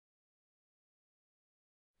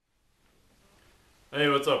Hey,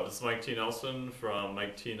 what's up? It's Mike T. Nelson from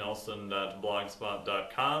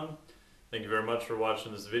miketnelson.blogspot.com. Thank you very much for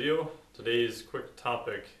watching this video. Today's quick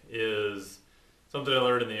topic is something I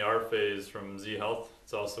learned in the R phase from Z Health.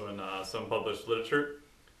 It's also in some published literature.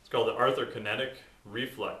 It's called the Arthrokinetic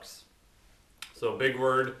Reflex. So big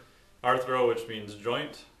word, arthro, which means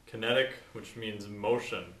joint, kinetic, which means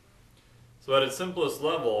motion. So at its simplest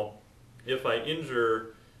level, if I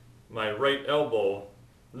injure my right elbow,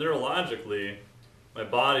 neurologically, my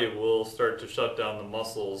body will start to shut down the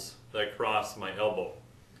muscles that cross my elbow,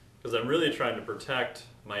 because I'm really trying to protect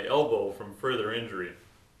my elbow from further injury,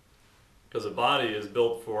 because the body is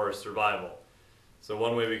built for survival. So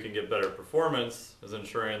one way we can get better performance is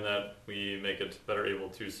ensuring that we make it better able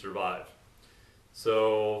to survive.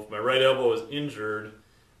 So if my right elbow is injured,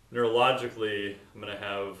 neurologically I'm going to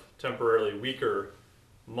have temporarily weaker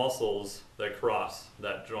muscles that cross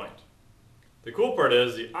that joint. The cool part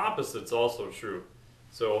is the opposite's also true.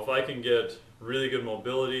 So if I can get really good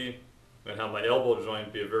mobility and have my elbow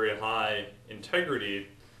joint be a very high integrity,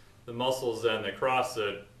 the muscles then that cross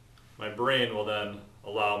it, my brain will then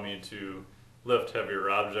allow me to lift heavier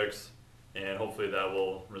objects, and hopefully that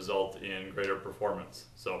will result in greater performance.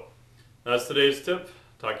 So that's today's tip,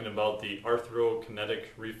 talking about the arthrokinetic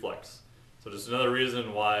reflex. So just another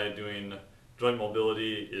reason why doing joint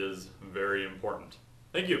mobility is very important.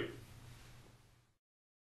 Thank you.